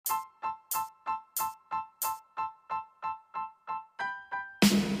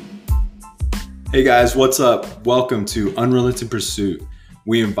Hey guys, what's up? Welcome to Unrelenting Pursuit.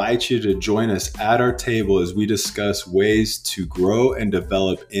 We invite you to join us at our table as we discuss ways to grow and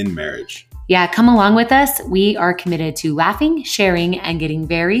develop in marriage. Yeah, come along with us. We are committed to laughing, sharing, and getting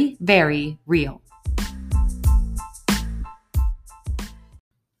very, very real.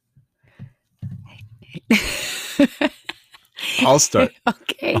 I'll start.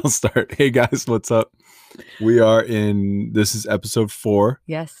 Okay. I'll start. Hey guys, what's up? This is episode 4.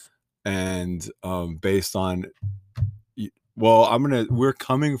 Yes. And based on, we're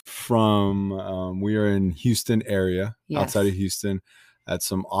coming from, we are in Houston area, outside of Houston, at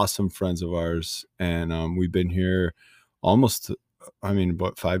some awesome friends of ours. And we've been here almost,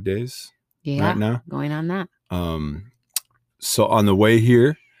 5 days right now? Going on that. So on the way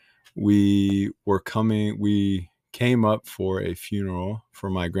here, we came up for a funeral,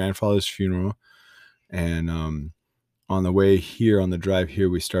 for my grandfather's funeral. And on the way here, on the drive here,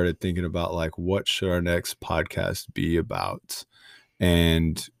 we started thinking about what should our next podcast be about?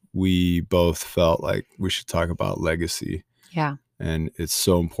 And we both felt like we should talk about legacy. Yeah. And it's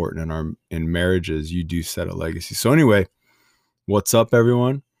so important in marriages. You do set a legacy. So anyway, what's up,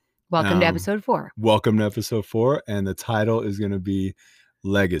 everyone? Welcome to episode 4. Welcome to episode 4. And the title is going to be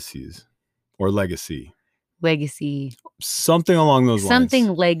Legacies or Legacy. Legacy. Something along those lines.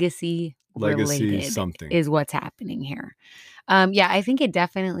 Something legacy related something is what's happening here. I think it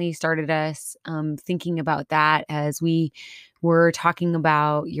definitely started us thinking about that as we were talking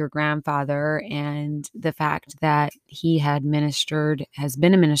about your grandfather and the fact that he has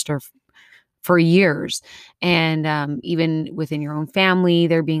been a minister for years. And even within your own family,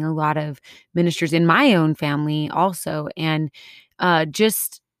 there being a lot of ministers in my own family also. And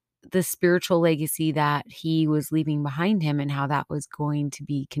just the spiritual legacy that he was leaving behind him and how that was going to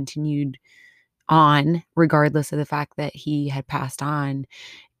be continued on, regardless of the fact that he had passed on.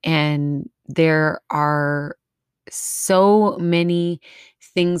 And there are so many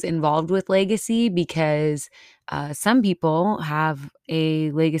things involved with legacy because some people have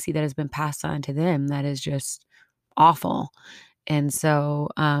a legacy that has been passed on to them that is just awful. And so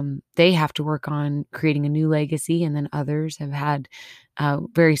they have to work on creating a new legacy. And then others have had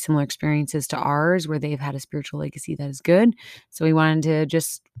very similar experiences to ours where they've had a spiritual legacy that is good. So we wanted to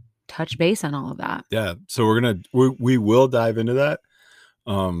just touch base on all of that. Yeah. So we will dive into that.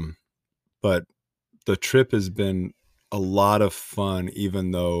 But the trip has been a lot of fun,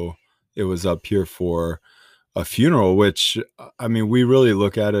 even though it was up here for a funeral, which, we really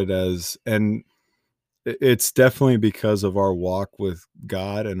look at it as, and it's definitely because of our walk with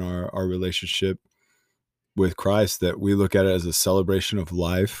God and our relationship with Christ that we look at it as a celebration of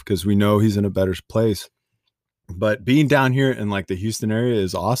life because we know he's in a better place. But being down here in the Houston area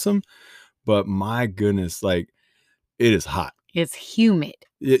is awesome. But my goodness, it is hot. It's humid.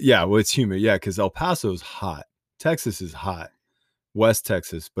 It's humid. Yeah, because El Paso is hot. Texas is hot. West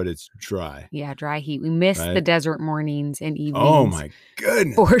Texas, but it's dry. Yeah, dry heat. We miss the desert mornings and evenings. Oh my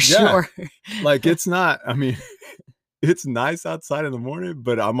goodness. For sure. It's not, it's nice outside in the morning,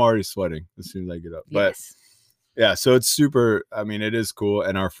 but I'm already sweating as soon as I get up. Yes. But yeah, so it's super, it is cool.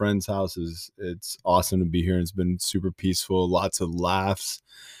 And our friend's house it's awesome to be here. It's been super peaceful, lots of laughs.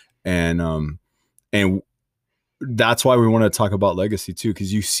 And that's why we want to talk about legacy too,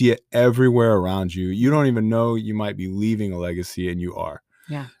 because you see it everywhere around you. You don't even know you might be leaving a legacy, and you are.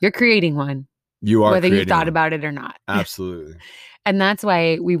 Yeah, you're creating one. You are, whether you thought about it or not. Absolutely. And that's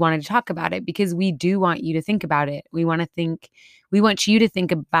why we wanted to talk about it, because we do want you to think about it. We want you to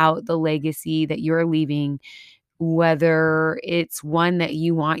think about the legacy that you're leaving, whether it's one that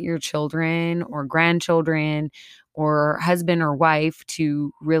you want your children or grandchildren or husband or wife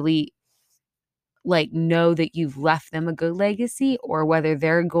to really know that you've left them a good legacy, or whether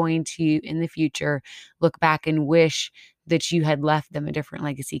they're going to in the future look back and wish that you had left them a different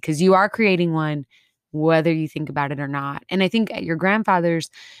legacy, because you are creating one whether you think about it or not. And I think at your grandfather's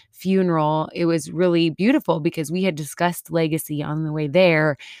funeral, it was really beautiful because we had discussed legacy on the way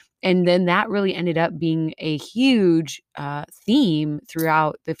there. And then that really ended up being a huge theme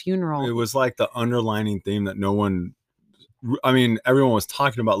throughout the funeral. It was like the underlining theme that everyone was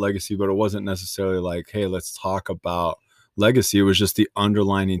talking about legacy, but it wasn't necessarily hey, let's talk about legacy. It was just the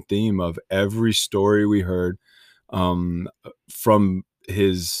underlining theme of every story we heard from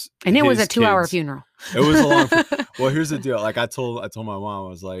his. And it was a 2-hour funeral. It was a long. Well, here's the deal. I told my mom, I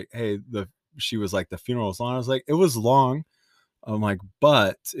was like, hey, she was like, the funeral was long. I was like, it was long. I'm like,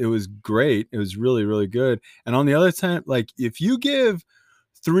 but it was great. It was really, really good. And on the other hand, if you give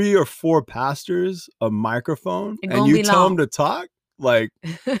 3 or 4 pastors a microphone and you tell them to talk, you're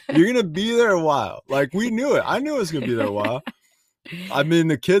going to be there a while. We knew it. I knew it was going to be there a while. I mean,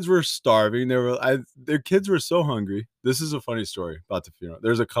 the kids were starving. Their kids were so hungry. This is a funny story about the funeral.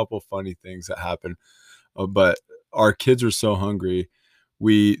 There's a couple funny things that happened, but our kids were so hungry.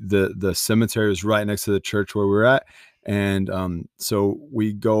 The cemetery was right next to the church where we were at, and so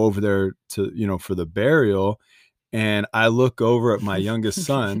we go over there to for the burial, and I look over at my youngest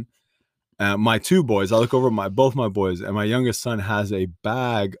son. My two boys, I look over at both my boys, and my youngest son has a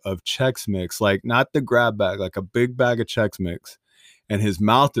bag of Chex Mix, like not the grab bag, like a big bag of Chex Mix, and his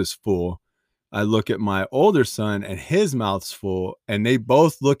mouth is full. I look at my older son, and his mouth's full, and they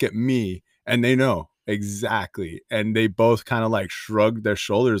both look at me, and they know exactly, and they both kind of like shrugged their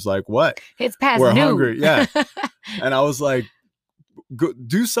shoulders, like, "What? It's past We're noon." hungry." Yeah, and I was like, Go,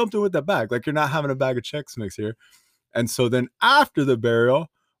 "Do something with that bag. Like you're not having a bag of Chex Mix here." And so then after the burial,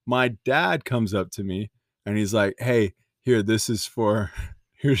 my dad comes up to me and he's like, "Hey, here, this is for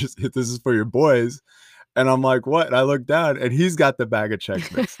your boys." And I'm like, "What?" And I look down and he's got the bag of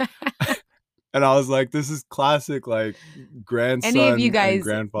Chex Mix. And I was like, this is classic, like grandson Any of you and guys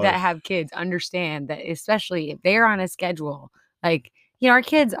grandfather. that have kids understand that, especially if they're on a schedule, like, our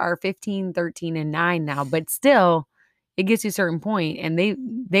kids are 15, 13, and 9 now, but still it gets to a certain point and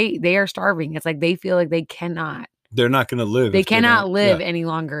they are starving. It's like they feel like They're not going to live they if they cannot don't. live Yeah. any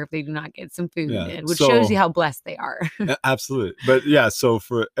longer if they do not get some food, Yeah. which shows you So how blessed they are. absolutely. But yeah, so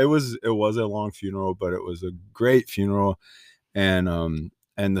it was a long funeral, but it was a great funeral.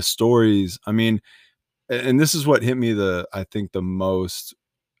 And the stories, I mean, and this is what hit me I think the most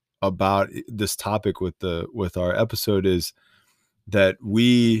about this topic with our episode is that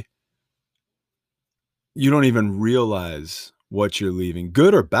you don't even realize what you're leaving,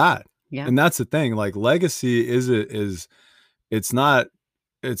 good or bad. Yeah. And that's the thing, like legacy it's not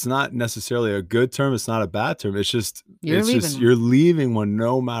necessarily a good term, it's not a bad term. It's just you're leaving one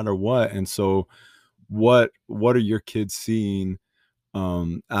no matter what. And so what are your kids seeing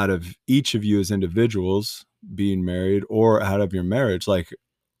out of each of you as individuals being married or out of your marriage? Like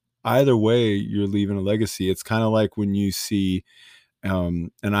either way, you're leaving a legacy. It's kind of like when you see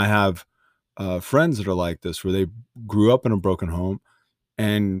and I have friends that are like this, where they grew up in a broken home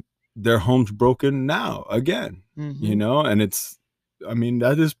and their home's broken now again, and I mean,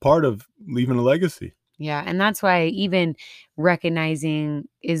 that is part of leaving a legacy. Yeah. And that's why even recognizing,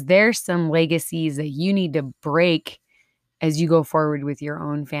 is there some legacies that you need to break as you go forward with your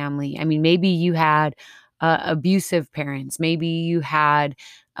own family? I mean, maybe you had abusive parents. Maybe you had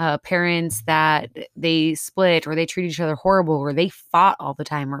parents that they split, or they treat each other horrible, or they fought all the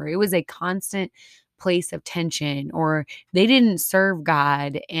time, or it was a constant place of tension, or they didn't serve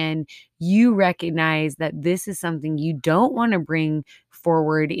God. And you recognize that this is something you don't want to bring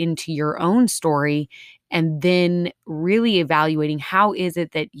forward into your own story. And then really evaluating, how is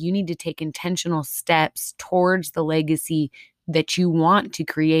it that you need to take intentional steps towards the legacy that you want to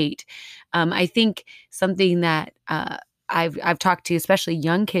create. I think something that I've talked to especially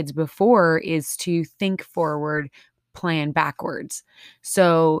young kids before is to think forward, plan backwards.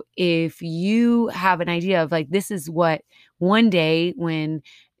 So if you have an idea of like, this is what one day when,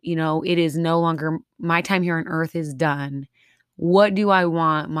 it is no longer my time here on earth is done, what do I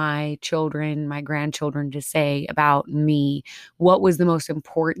want my children, my grandchildren to say about me? What was the most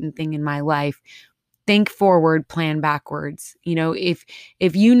important thing in my life? Think forward, plan backwards. If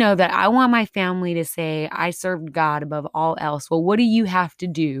you know that I want my family to say I served God above all else, well, what do you have to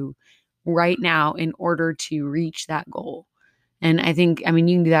do right now in order to reach that goal? And I think, you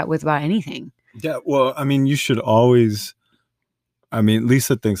can do that with about anything. Yeah. Well, I mean, you should always,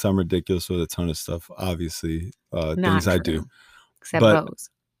 Lisa thinks I'm ridiculous with a ton of stuff, obviously, things I do. Except bows.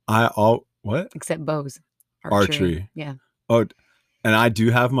 What? Except bows. Archery. Yeah. Oh, and I do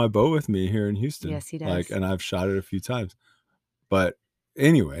have my bow with me here in Houston. Yes, he does. And I've shot it a few times. But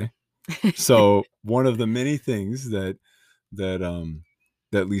anyway, so one of the many things that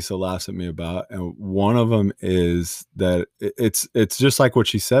Lisa laughs at me about, and one of them is that it's just like what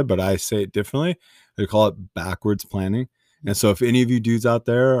she said, but I say it differently. They call it backwards planning. And so if any of you dudes out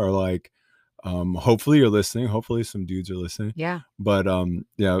there are like, hopefully you're listening, hopefully some dudes are listening. Yeah. But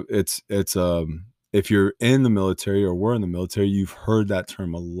it's if you're in the military or were in the military, you've heard that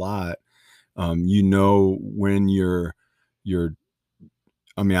term a lot. When you're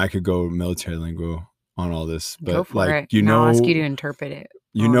I could go military lingo on all this, but go for it. I'll ask you to interpret it.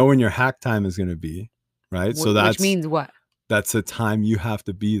 When your hack time is going to be, right? So which means what? That's the time you have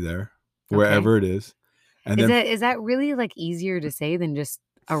to be there, wherever it is. And is that really like easier to say than just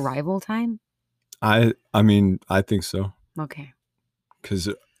arrival time? I think so. Okay. Because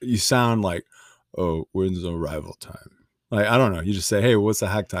you sound like, oh, when's arrival time? Like, I don't know. You just say, hey, what's the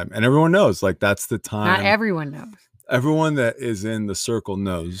hack time? And everyone knows, like, that's the time. Not everyone knows. everyone that is in the circle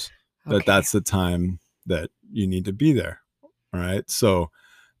knows that Okay. that's the time that you need to be there. All right. So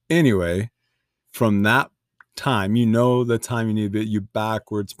anyway, from that time, the time you need to be, you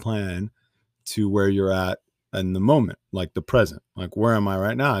backwards plan to where you're at in the moment, like the present, like where am I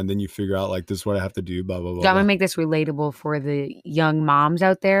right now? And then you figure out like, this is what I have to do, blah, blah, blah, So I'm blah. gonna make this relatable for the young moms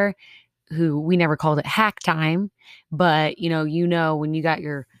out there who we never called it hack time, but when you got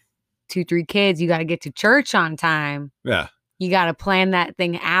your 2, 3 kids, you got to get to church on time. Yeah. You got to plan that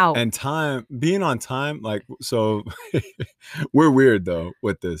thing out. And time, being on time, like, so we're weird though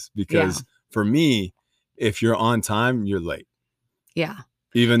with this because for me, if you're on time, you're late. Yeah.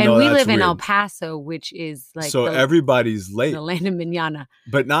 Even And though we that's live in weird. El Paso, which is like So everybody's late. the land of manana.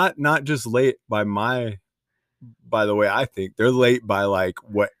 But not just late by the way I think. They're late by like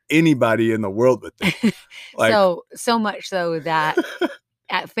what anybody in the world would think. Like, so much so that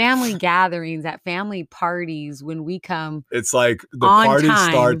at family gatherings, at family parties, when we come, it's like the on party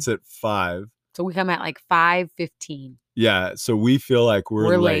time, starts at 5. So we come at like 5:15. Yeah. So we feel like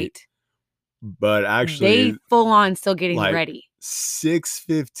we're late. But actually, they full on still getting like ready.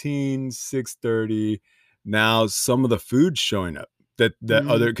 6:15, 6:30. Now some of the food's showing up. That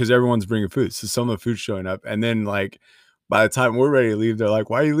other, because everyone's bringing food, so some of the food's showing up, and then like by the time we're ready to leave, they're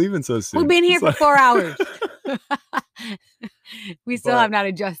like, "Why are you leaving so soon? We've been here for 4 hours." We still have not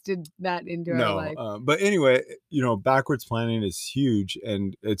adjusted that into our life. But anyway, backwards planning is huge,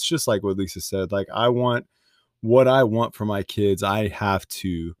 and it's just like what Lisa said. Like, what I want for my kids, I have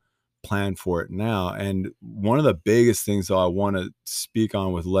to plan for it now. And one of the biggest things that I want to speak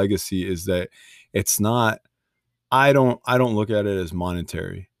on with legacy is that it's not. I don't look at it as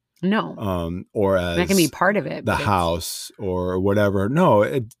monetary. No. Or as that can be part of it. The house or whatever. No,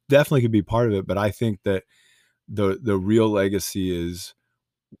 it definitely could be part of it. But I think that the real legacy is,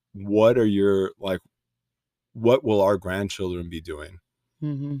 what will our grandchildren be doing?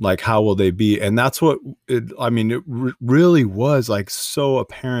 Mm-hmm. Like, how will they be? And that's what it really was like so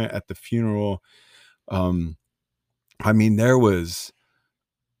apparent at the funeral. There was,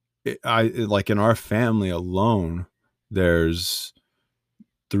 like in our family alone, there's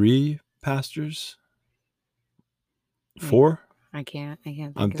 3 pastors, 4. I can't.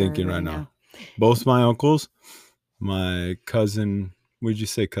 I'm thinking right now. Both my uncles, my cousin. Would you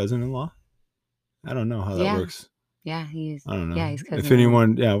say cousin-in-law? I don't know how that works. Yeah, he's. I don't know. Yeah, he's cousin. If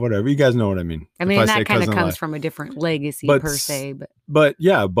anyone, whatever. You guys know what I mean. That kind of comes from a different legacy per se, but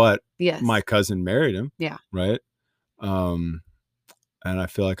yes. My cousin married him. Yeah. Right. And I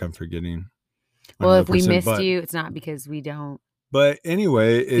feel like I'm forgetting. Well, if we missed you, it's not because we don't. But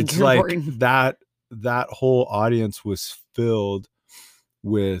anyway, it's like that whole audience was filled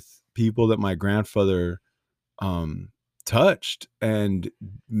with people that my grandfather touched and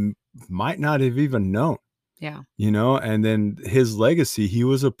might not have even known. Yeah. And then his legacy, he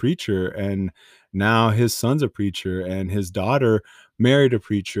was a preacher, and now his son's a preacher, and his daughter married a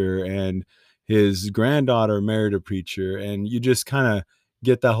preacher, and his granddaughter married a preacher. And you just kind of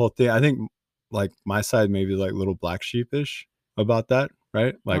get that whole thing. I think like my side maybe like a little black sheepish about that,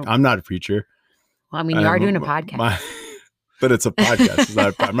 right? Like, I'm not a preacher. Well, you are doing a podcast. But it's a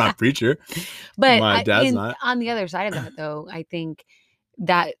podcast. I'm not a preacher. But my dad's not. On the other side of that, though, I think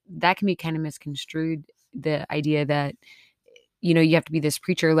that can be kind of misconstrued. The idea that, you have to be this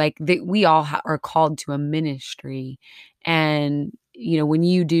preacher, like we all are called to a ministry. And, when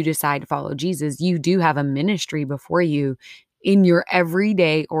you do decide to follow Jesus, you do have a ministry before you in your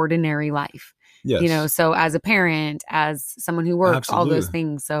everyday, ordinary life. Yes. So as a parent, as someone who works, Absolutely. all those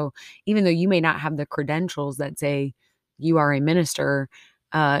things. So even though you may not have the credentials that say you are a minister,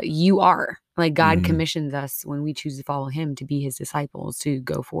 you are. Like, God commissions us when we choose to follow him to be his disciples, to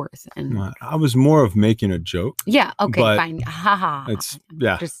go forth. And I was more of making a joke. Yeah. Okay. Fine. Haha.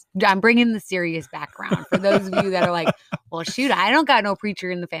 I'm bringing the serious background for those of you that are like, well, shoot, I don't got no preacher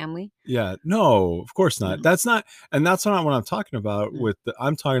in the family. Yeah. No, of course not. That's not, and that's not what I'm talking about.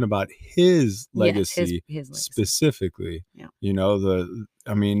 I'm talking about his legacy, his legacy specifically. Yeah.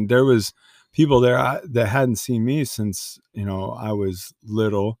 There was people there that hadn't seen me since I was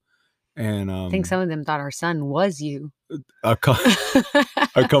little. And I think some of them thought our son was you. A couple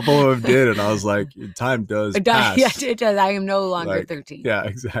of them did, and I was like, time does pass. Yeah, it does. I am no longer 13. Yeah,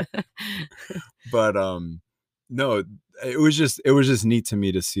 exactly. But no, it was just neat to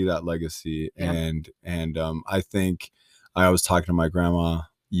me to see that legacy. Yeah. And I think I was talking to my grandma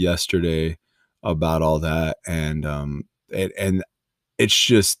yesterday about all that, and it's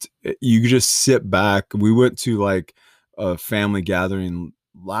just, you just sit back. We went to like a family gathering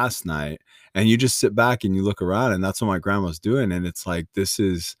last night, and you just sit back and you look around, and that's what my grandma's doing. And it's like, this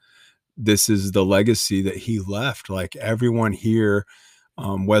is this is the legacy that he left. Like everyone here,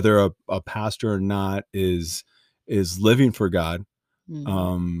 whether a pastor or not, is living for God,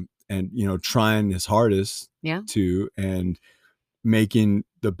 and trying his hardest Yeah. to, and making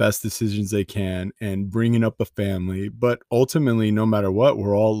the best decisions they can and bringing up a family. But ultimately, no matter what,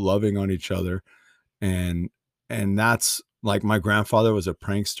 we're all loving on each other. And that's like, my grandfather was a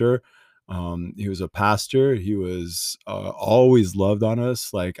prankster. He was a pastor. He was always loved on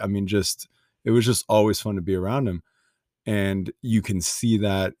us. Like, I mean, it was just always fun to be around him. And you can see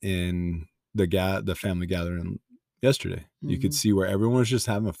that in the family gathering yesterday. You could see where everyone was just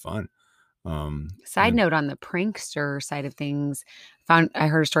having fun. Side note on the prankster side of things, I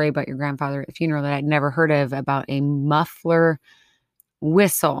heard a story about your grandfather at a funeral that I'd never heard of, about a muffler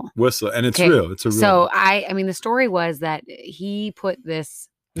whistle. And it's real. It's a real. So I mean, the story was that he put this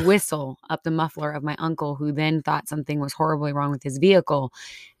whistle up the muffler of my uncle, who then thought something was horribly wrong with his vehicle,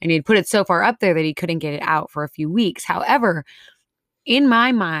 and he'd put it so far up there that he couldn't get it out for a few weeks. However, in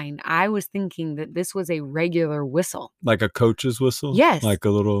my mind, I was thinking that this was a regular whistle. Like a coach's whistle? Yes. Like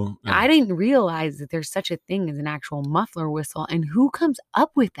a little... I didn't realize that there's such a thing as an actual muffler whistle. And who comes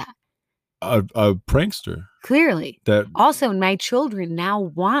up with that? A prankster. Clearly. That also, my children now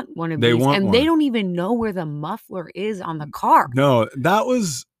want one of they these, want and one. They don't even know where the muffler is on the car. No,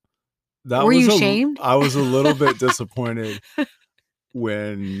 were you ashamed? I was a little bit disappointed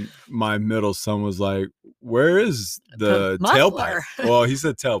when my middle son was like, "Where is the tailpipe?" Well, he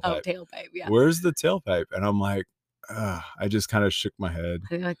said tailpipe. Oh, tailpipe, yeah. Where's the tailpipe? And I'm like, I just kind of shook my head.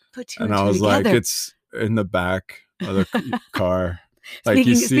 Like, put two and and I was together. like, it's in the back of the car. Like,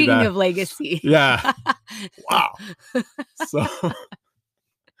 speaking of legacy. Yeah. Wow. So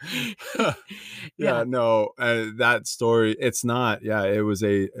no, that story, it's not. Yeah, it was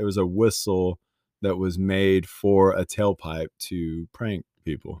a whistle that was made for a tailpipe to prank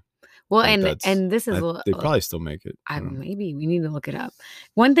people. Well, and this is they probably still make it. Maybe we need to look it up.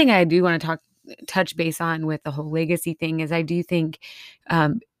 One thing I do want to touch base on with the whole legacy thing is, I do think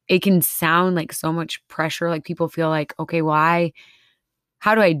it can sound like so much pressure. Like, people feel like, okay, well,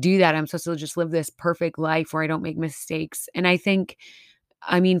 how do I do that? I'm supposed to just live this perfect life where I don't make mistakes. And I think,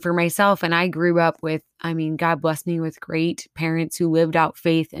 I mean, for myself, and I grew up with, I mean, God blessed me with great parents who lived out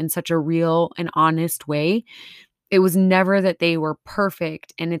faith in such a real and honest way. It was never that they were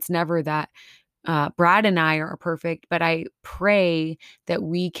perfect, and it's never that Brad and I are perfect, but I pray that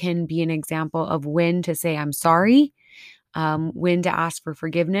we can be an example of when to say, I'm sorry, when to ask for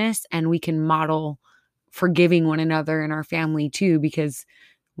forgiveness, and we can model forgiving one another in our family too, because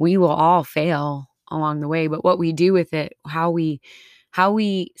we will all fail along the way. But what we do with it, how we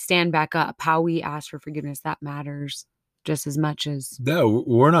stand back up, how we ask for forgiveness, that matters just as much as... No,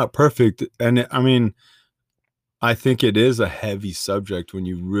 we're not perfect. And I mean, I think it is a heavy subject when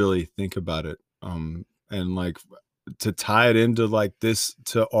you really think about it. And like, to tie it into like this,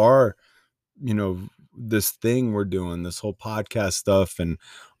 to our, this thing we're doing, this whole podcast stuff and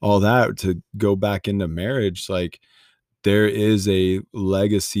all that, to go back into marriage, like, there is a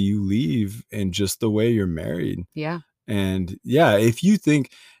legacy you leave in just the way you're married. Yeah. And yeah, if you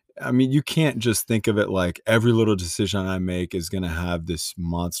think, I mean, you can't just think of it like every little decision I make is going to have this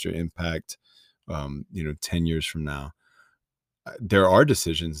monster impact, 10 years from now. There are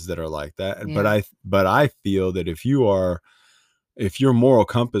decisions that are like that. Yeah. But I feel that if your moral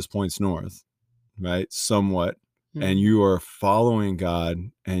compass points north, right, somewhat, and you are following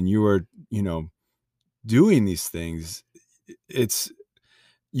God and you are, doing these things,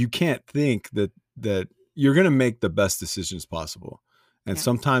 you can't think that you're going to make the best decisions possible. And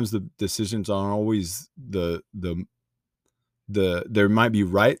sometimes the decisions aren't always there might be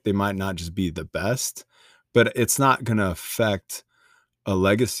right. They might not just be the best, but it's not going to affect a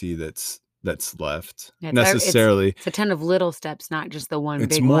legacy that's left necessarily. It's a ton of little steps, not just the one.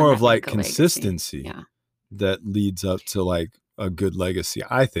 It's more of like consistency that leads up to like a good legacy,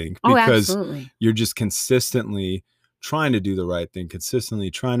 I think, because you're just consistently trying to do the right thing, consistently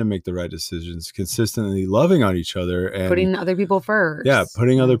trying to make the right decisions, consistently loving on each other and putting other people first. Yeah,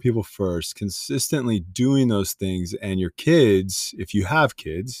 putting other people first, consistently doing those things. And your kids, if you have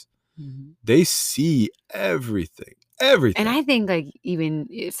kids, they see everything. And I think, like, even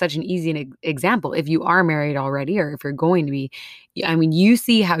it's such an easy example, if you are married already or if you're going to be, I mean, you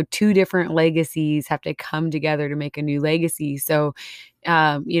see how two different legacies have to come together to make a new legacy. So,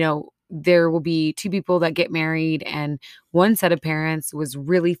 there will be two people that get married, and one set of parents was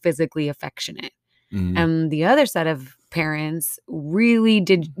really physically affectionate. And the other set of parents really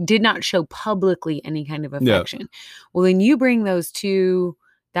did not show publicly any kind of affection. Yeah. Well, then you bring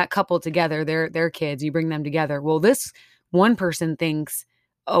that couple together, their kids, you bring them together. Well, this one person thinks,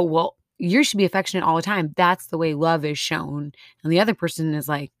 oh, well, you should be affectionate all the time. That's the way love is shown. And the other person is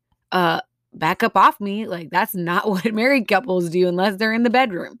like, back up off me. Like, that's not what married couples do unless they're in the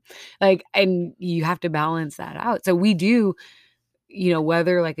bedroom. Like, and you have to balance that out. So we do,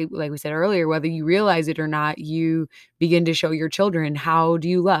 whether like we said earlier, whether you realize it or not, you begin to show your children, how do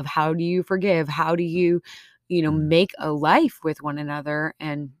you love? How do you forgive? How do you, make a life with one another,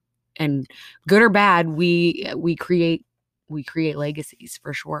 and good or bad, we create legacies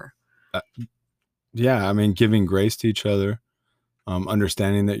for sure. Yeah. I mean, giving grace to each other,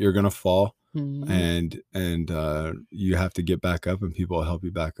 understanding that you're going to fall, and you have to get back up, and people will help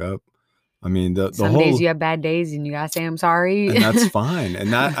you back up. I mean, some days you have bad days and you gotta say, I'm sorry. And that's fine.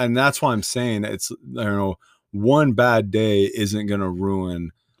 And that's why I'm saying it's, one bad day isn't going to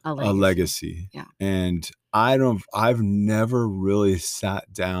ruin a legacy. Yeah. And I've never really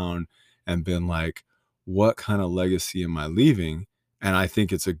sat down and been like, what kind of legacy am I leaving? And I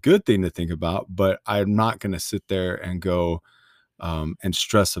think it's a good thing to think about, but I'm not going to sit there and go, and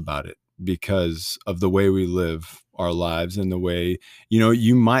stress about it, because of the way we live our lives and the way,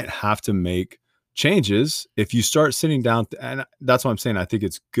 you might have to make changes if you start sitting down. And that's what I'm saying. I think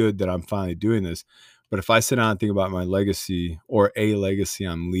it's good that I'm finally doing this. But if I sit down and think about my legacy, or a legacy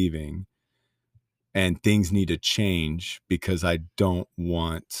I'm leaving, and things need to change because I don't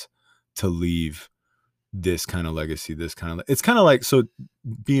want to leave this kind of legacy, it's kind of like, so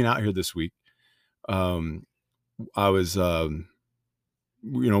being out here this week, I was,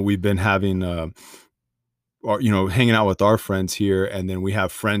 we've been having, hanging out with our friends here. And then we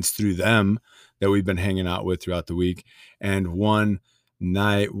have friends through them that we've been hanging out with throughout the week. And one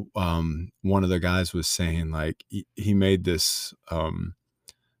night, one of the guys was saying, like, he made this,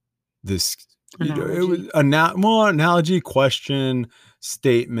 Analogy. it was analogy, question,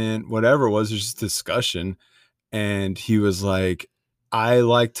 statement, whatever it was, just discussion. And he was like, I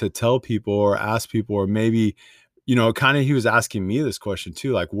like to tell people or ask people, or maybe, kind of, he was asking me this question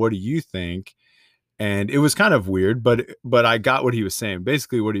too, like, what do you think? And it was kind of weird, but I got what he was saying.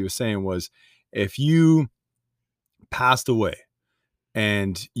 Basically what he was saying was, if you passed away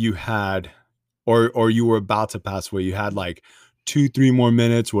and you had, or you were about to pass away, you had like 2-3 more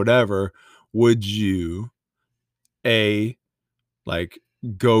minutes, whatever, would you like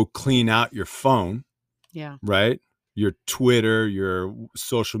go clean out your phone? Yeah. Right? Your Twitter, your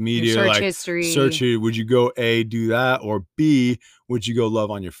social media, your like history. Search it. Would you go A, do that, or B, would you go love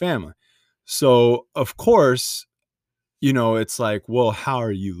on your family? So of course, it's like, well, how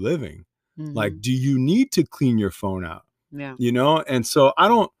are you living? Like, do you need to clean your phone out? Yeah. And so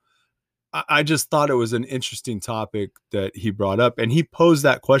I just thought it was an interesting topic that he brought up, and he posed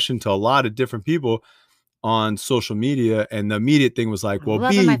that question to a lot of different people on social media. And the immediate thing was like, well,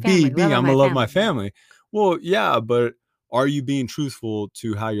 I'm gonna love my family. Well, yeah, but are you being truthful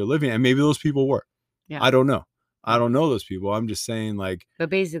to how you're living? And maybe those people were. Yeah. I don't know. I don't know those people. I'm just saying, like, but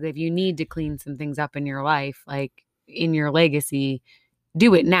basically, if you need to clean some things up in your life, like in your legacy,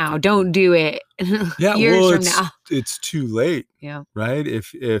 do it now. Don't do it years from now. It's too late. Yeah. Right.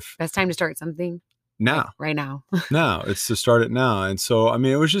 If that's time to start something now, like right now. Now it's to start it now. And so, I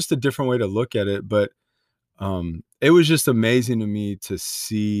mean, it was just a different way to look at it, but it was just amazing to me to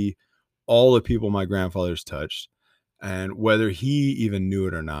see all the people my grandfather's touched, and whether he even knew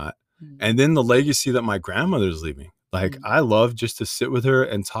it or not. And then the legacy that my grandmother's leaving. Like, I love just to sit with her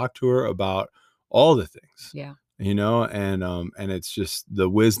and talk to her about all the things. Yeah. And it's just the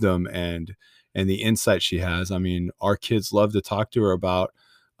wisdom and the insight she has. I mean, our kids love to talk to her about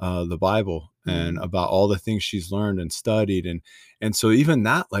the Bible and about all the things she's learned and studied. And so even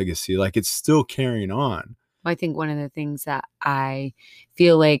that legacy, like, it's still carrying on. I think one of the things that I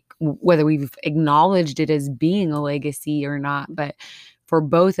feel like, whether we've acknowledged it as being a legacy or not, but for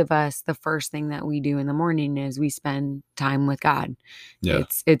both of us, the first thing that we do in the morning is we spend time with God. Yeah.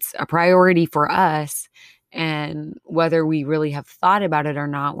 It's a priority for us. And whether we really have thought about it or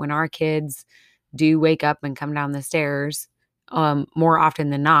not, when our kids do wake up and come down the stairs, more often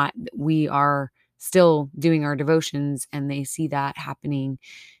than not, we are still doing our devotions, and they see that happening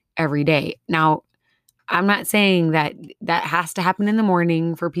every day. Now, I'm not saying that has to happen in the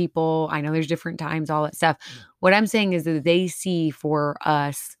morning for people. I know there's different times, all that stuff. What I'm saying is that they see for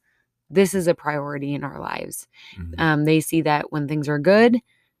us, this is a priority in our lives. They see that when things are good,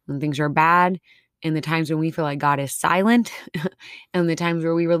 when things are bad, in the times when we feel like God is silent, and the times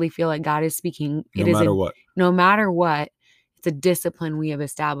where we really feel like God is speaking. No matter what, it's a discipline we have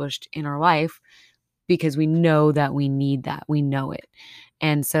established in our life, because we know that we need that. We know it.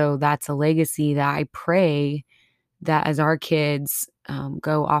 And so that's a legacy that I pray that as our kids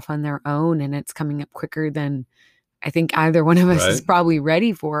go off on their own, and it's coming up quicker than I think either one of us is probably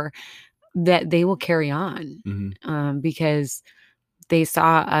ready for, that they will carry on, because they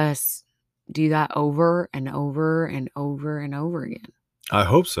saw us do that over and over and over and over again. I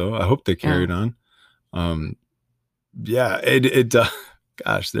hope so. I hope they carried on. Yeah, it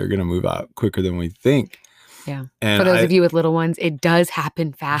gosh, they're gonna move out quicker than we think. Yeah. And for those of you with little ones, it does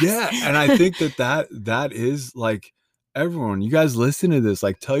happen fast. Yeah, and I think that is like, everyone, you guys listen to this,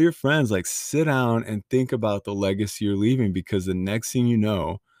 like, tell your friends, like, sit down and think about the legacy you're leaving, because the next thing you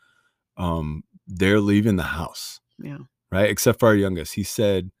know, they're leaving the house. Yeah. Right? Except for our youngest.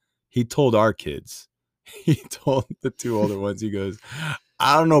 He told our kids, he told the 2 older ones, he goes,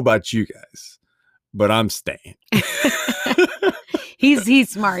 "I don't know about you guys, but I'm staying." He's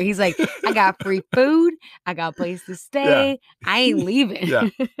smart. He's like, I got free food. I got a place to stay. I ain't leaving. Yeah.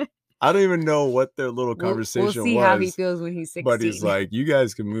 I don't even know what their little conversation was. We'll see how he feels when he's 16. But he's like, you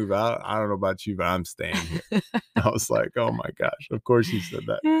guys can move out. I don't know about you, but I'm staying here. I was like, oh my gosh. Of course he said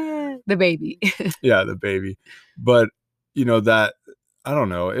that. The baby. Yeah, the baby. But that, I don't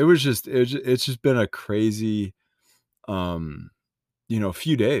know. It's just been a crazy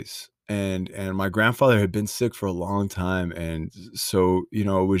few days. And my grandfather had been sick for a long time. And so,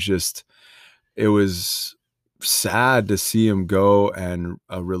 it was sad to see him go, and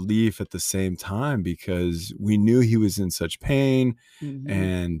a relief at the same time, because we knew he was in such pain,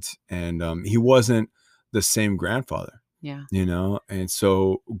 and he wasn't the same grandfather. Yeah. And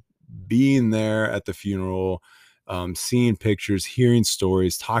so being there at the funeral, seeing pictures, hearing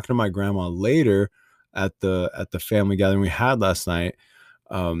stories, talking to my grandma later at the family gathering we had last night,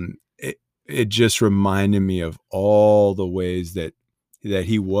 it just reminded me of all the ways that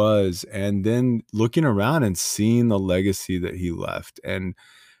he was, and then looking around and seeing the legacy that he left. And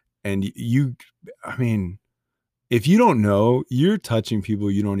I mean, if you don't know, you're touching people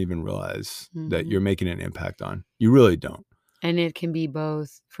you don't even realize that you're making an impact on. You really don't. And it can be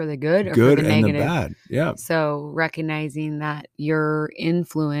both for the good or good for the and negative. The bad. Yeah. So recognizing that your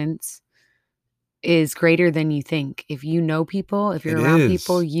influence is greater than you think. If you know people, if you're around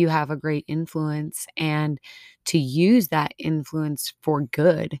people, you have a great influence, and to use that influence for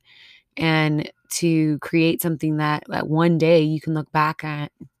good, and to create something that one day you can look back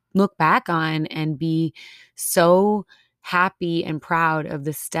on and be so happy and proud of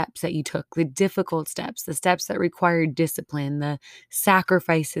the steps that you took, the difficult steps, the steps that required discipline, the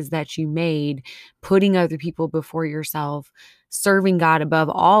sacrifices that you made, putting other people before yourself, serving God above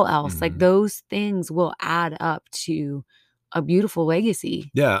all else. Like, those things will add up to a beautiful legacy.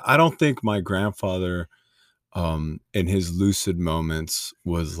 Yeah. I don't think my grandfather, in his lucid moments,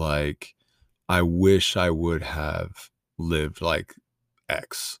 was like, I wish I would have lived like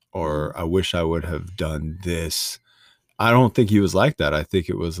X, or I wish I would have done this. I don't think he was like that. I think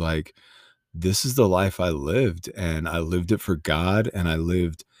it was like, this is the life I lived, and I lived it for God, and I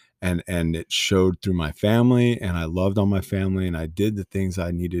lived, and it showed through my family, and I loved on my family, and I did the things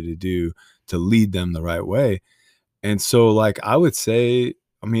I needed to do to lead them the right way. And so, like, I would say,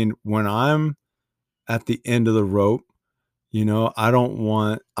 I mean, when I'm at the end of the rope, I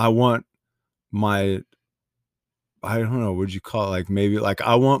want my, I don't know, would you call it, like, maybe like,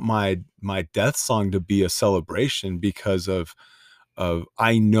 I want my death song to be a celebration, because of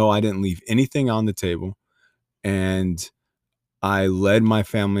I know I didn't leave anything on the table, and I led my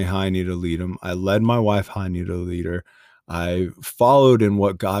family how I needed to lead them. I led my wife how I needed to lead her. I followed in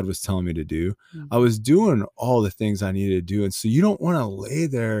what God was telling me to do. I was doing all the things I needed to do. And so you don't want to lay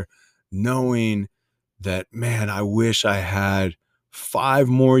there knowing that, man, I wish I had 5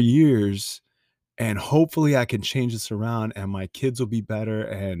 more years, and hopefully I can change this around, and my kids will be better,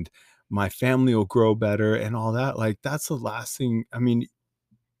 and my family will grow better, and all that. Like, that's the last thing. I mean,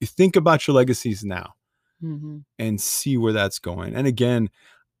 you think about your legacies now and see where that's going. And again,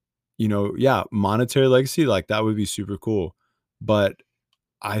 yeah, monetary legacy, like, that would be super cool. But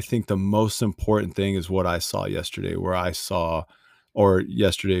I think the most important thing is what I saw yesterday, or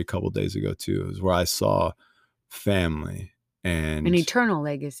yesterday, a couple of days ago too, is where I saw family and an eternal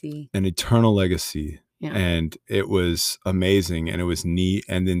legacy. Yeah. And it was amazing, and it was neat.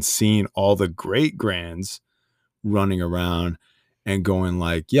 And then seeing all the great grands running around and going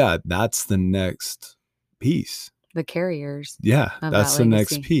like, yeah, that's the next piece. The carriers. Yeah, that's the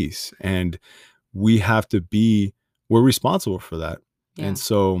next piece. And we're responsible for that. Yeah. And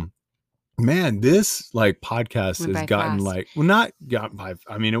so, man, this like podcast has gotten fast. Like, well, not got by,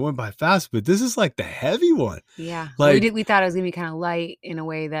 I mean, it went by fast, but this is like the heavy one. Yeah. Like, we thought it was gonna be kind of light in a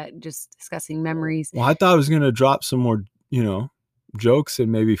way, that just discussing memories. Well, I thought I was gonna drop some more, jokes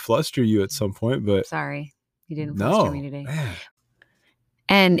and maybe fluster you at some point, but sorry, you didn't fluster me today. Man.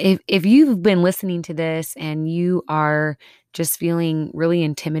 And if you've been listening to this and you are just feeling really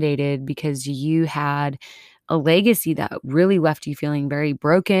intimidated because you had a legacy that really left you feeling very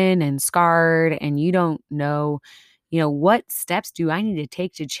broken and scarred, and you don't know, what steps do I need to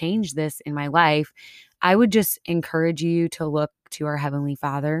take to change this in my life? I would just encourage you to look to our Heavenly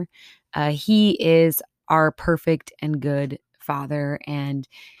Father. He is our perfect and good Father, and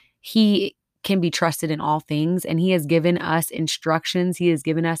He can be trusted in all things. And He has given us instructions. He has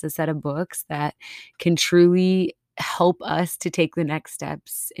given us a set of books that can truly help us to take the next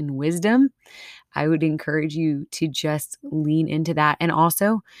steps in wisdom. I would encourage you to just lean into that. And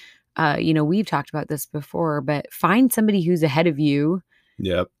also, we've talked about this before, but find somebody who's ahead of you.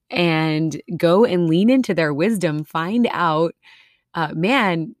 Yep. And go and lean into their wisdom. Find out,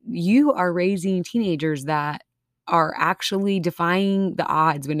 man, you are raising teenagers that are actually defying the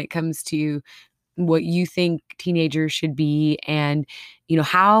odds when it comes to what you think teenagers should be. And,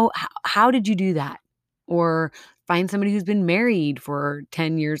 how did you do that? Or find somebody who's been married for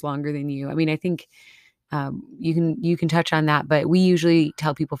 10 years longer than you. I mean, I think you can touch on that, but we usually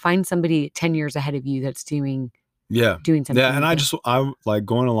tell people, find somebody 10 years ahead of you that's doing something. Yeah. And I like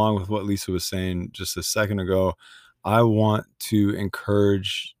going along with what Lisa was saying just a second ago. I want to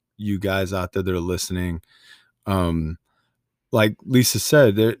encourage you guys out there that are listening. Like Lisa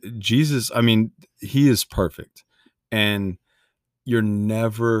said, Jesus, I mean, He is perfect, and you're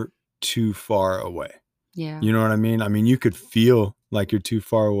never too far away. Yeah. You know what I mean? I mean, you could feel like you're too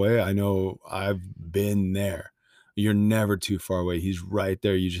far away. I know I've been there. You're never too far away. He's right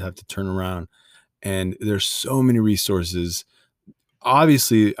there. You just have to turn around. And there's so many resources.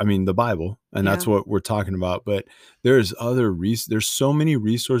 Obviously, I mean, the Bible, and that's what we're talking about, but there's there's so many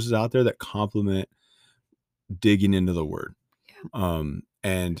resources out there that complement digging into the Word.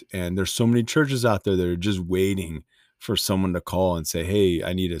 And there's so many churches out there that are just waiting for someone to call and say, hey,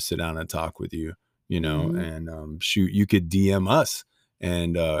 I need to sit down and talk with you, and shoot, you could DM us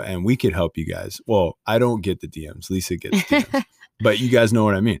and we could help you guys. Well, I don't get the DMs. Lisa gets DMs, but you guys know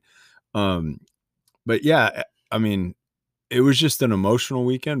what I mean. But yeah, I mean, it was just an emotional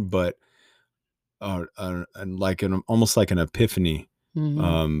weekend, but and like almost like an epiphany,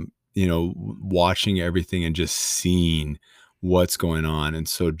 watching everything and just seeing what's going on. And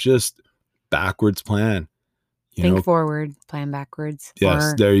so just backwards plan. Think forward, plan backwards.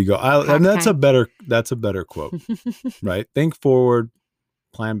 Yes, there you go. And that's a better quote, right? Think forward,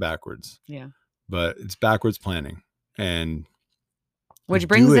 plan backwards. Yeah. But it's backwards planning. And which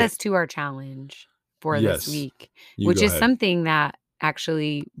brings us to our challenge for this week, which is something that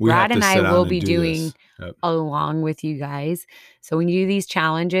actually Brad and I will be doing along with you guys. So when you do these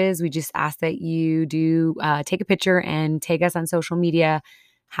challenges, we just ask that you do take a picture and tag us on social media.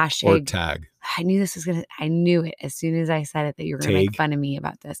 # or tag. I knew it as soon as I said it that you were going to make fun of me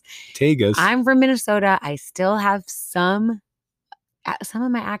about this. Tag us. I'm from Minnesota. I still have some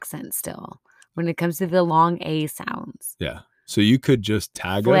of my accent still when it comes to the long A sounds. Yeah. So you could just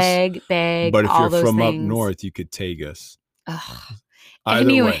tag Flag, us. Beg, but if all you're those from things. up north, you could tag us.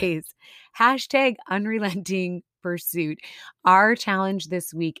 Anyways, # unrelenting pursuit. Our challenge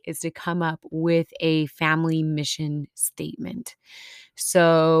this week is to come up with a family mission statement.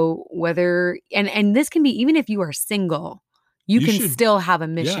 So whether, and this can be, even if you are single, you can still have a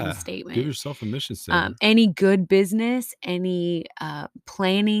mission statement. Give yourself a mission statement. Any good business, any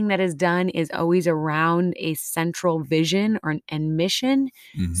planning that is done is always around a central vision and mission.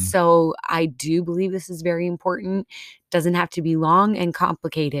 Mm-hmm. So I do believe this is very important. Doesn't have to be long and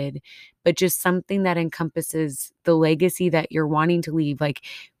complicated, but just something that encompasses the legacy that you're wanting to leave. Like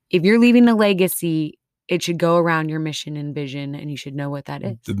if you're leaving a legacy, it should go around your mission and vision, and you should know what that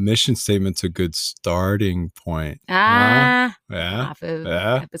is. The mission statement's a good starting point. Yeah. Off of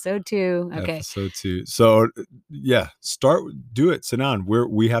episode 2. Okay. Episode 2. So yeah, do it. Sit down.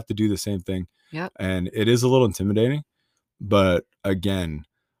 We have to do the same thing. Yep. And it is a little intimidating, but again,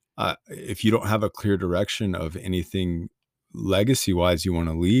 if you don't have a clear direction of anything legacy-wise you want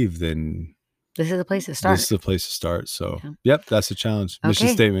to leave, then this is the place to start. So yep, that's the challenge. Okay. Mission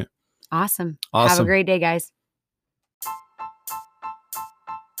statement. Awesome. Have a great day, guys.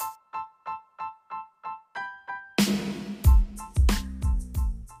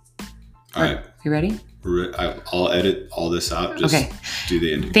 All right. You ready? I'll edit all this out. Just do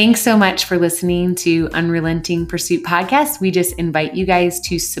the ending. Thanks so much for listening to Unrelenting Pursuit Podcast. We just invite you guys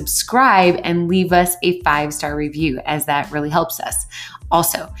to subscribe and leave us a 5-star review, as that really helps us.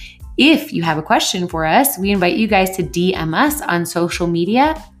 Also, if you have a question for us, we invite you guys to DM us on social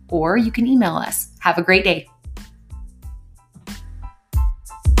media, or you can email us. Have a great day.